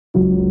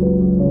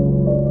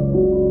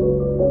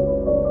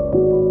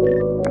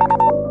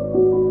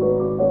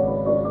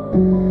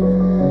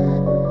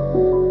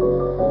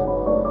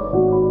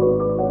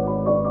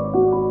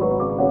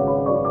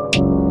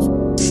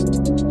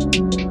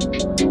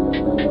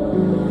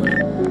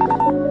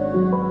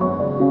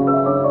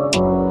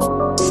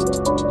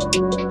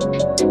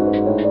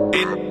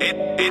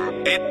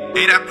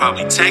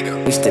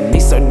Used to be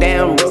so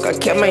damn broke, I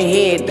kept my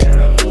head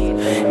down.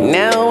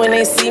 Now when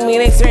they see me,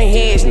 they turn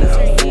heads now.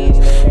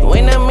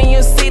 When I'm in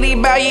your city,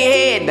 bow your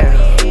head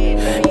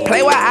down.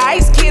 Play with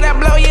ice, kid, I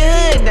blow your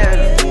hood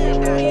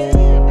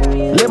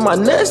down. Let my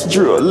nuts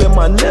drill, let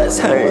my nuts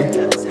hang.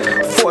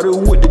 40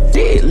 with the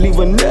dead, leave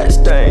a nut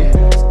stain.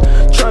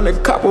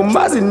 Tryna cop a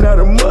Mozzie, not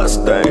a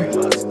Mustang.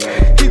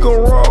 He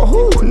gon' roll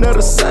who, not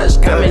a such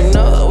thing. Coming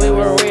up, we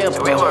were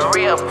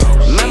real.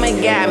 Mama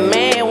got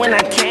mad when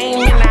I came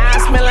in the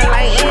house smelling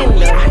like Endo.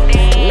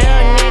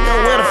 Little nigga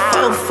with a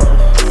fofo.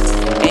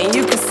 And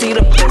you can see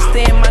the pistol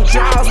in my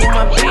drawers with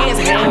my pants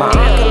hanging. My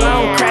uncle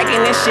on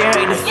cracking, that shit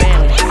hurt the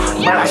family.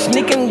 But I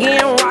sneak him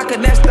getting rocker,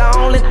 that's the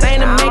only thing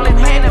to make him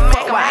happy.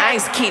 Fuck with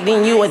ice kid,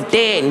 then you a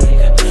dead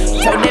nigga.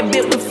 Told that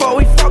bitch before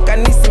we fuck, I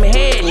need some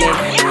head, nigga.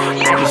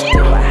 I just do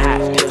a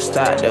hot pill,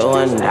 start the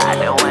one.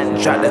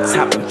 Drop the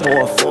top and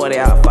pour a 40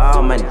 out for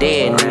all my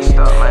dead niggas.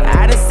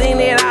 I done seen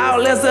it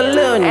all as a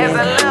little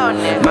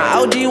nigga. My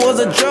OG was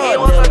a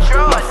drug dealer.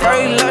 My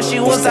first love, she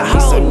was a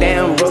hoe. So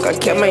damn broke, I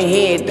kept my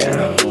head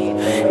down.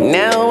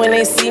 Now when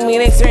they see me,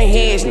 they turn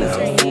heads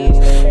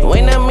now.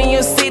 When I'm in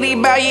your city,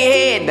 bow your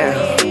head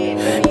down.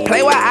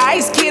 Play with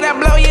ice, kid, I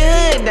blow your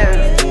hood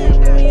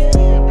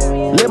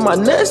down. Let my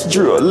nuts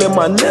drill, let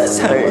my nuts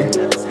hang.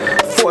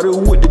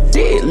 40 with the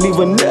dead, leave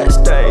a nut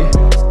stain.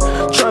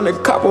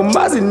 Tryna cop a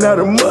Mozzie, not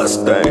a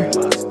Mustang.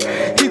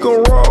 He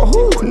gon' roll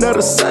who, not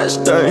a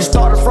such thing.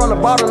 Started from the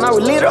bottom, now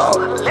we lit up.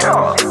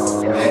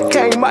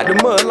 Came out the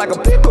mud like a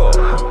pickup.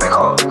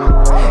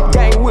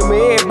 Gang with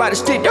me, everybody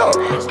sticked up.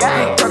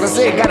 Like I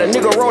said, got a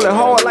nigga rolling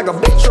hard like a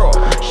big truck.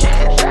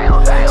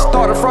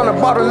 Started from the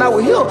bottom, now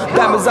we here.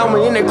 Diamonds on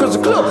me in that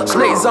crystal club.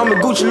 Snakes on me,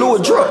 Gucci,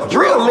 Louis drip.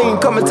 Real lean,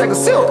 come and take a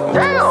sip.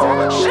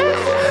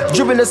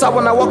 Dripping this out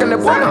when I walk in the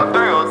party.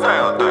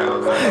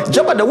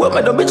 Jump out the whip,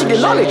 man, them bitches get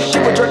lonely.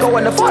 Keep a Draco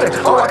in the 40.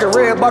 I'm rocking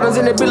red bottoms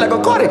in it, be like a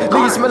Gotti.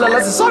 Leave you smelling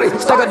like a salty.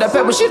 Stack up that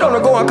pepper, she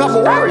don't go and cop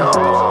a worry.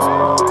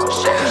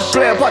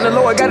 Player partner,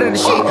 Lord, got it the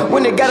shit.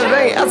 When they got it,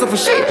 they ain't asking for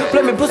shit.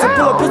 Play me pussy,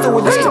 pull a pistol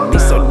with this. Used to be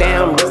so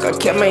damn broke, I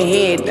kept my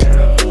head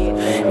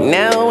down.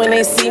 Now when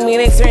they see me,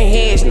 they turn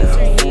heads now.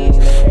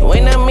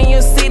 When I'm in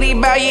your city,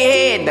 bow your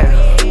head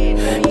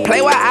down.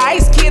 Play with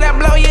ice, kid, I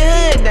blow your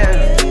hood down.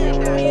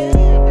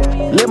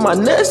 Let my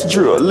nuts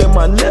drill, let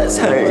my nuts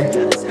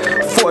hang.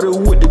 40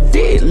 with the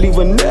dead, leave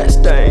a nut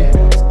stain.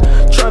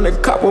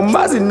 Tryna cop a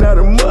Mozzie, not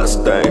a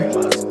Mustang.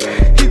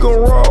 He gon'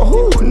 roll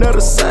who, not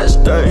a side.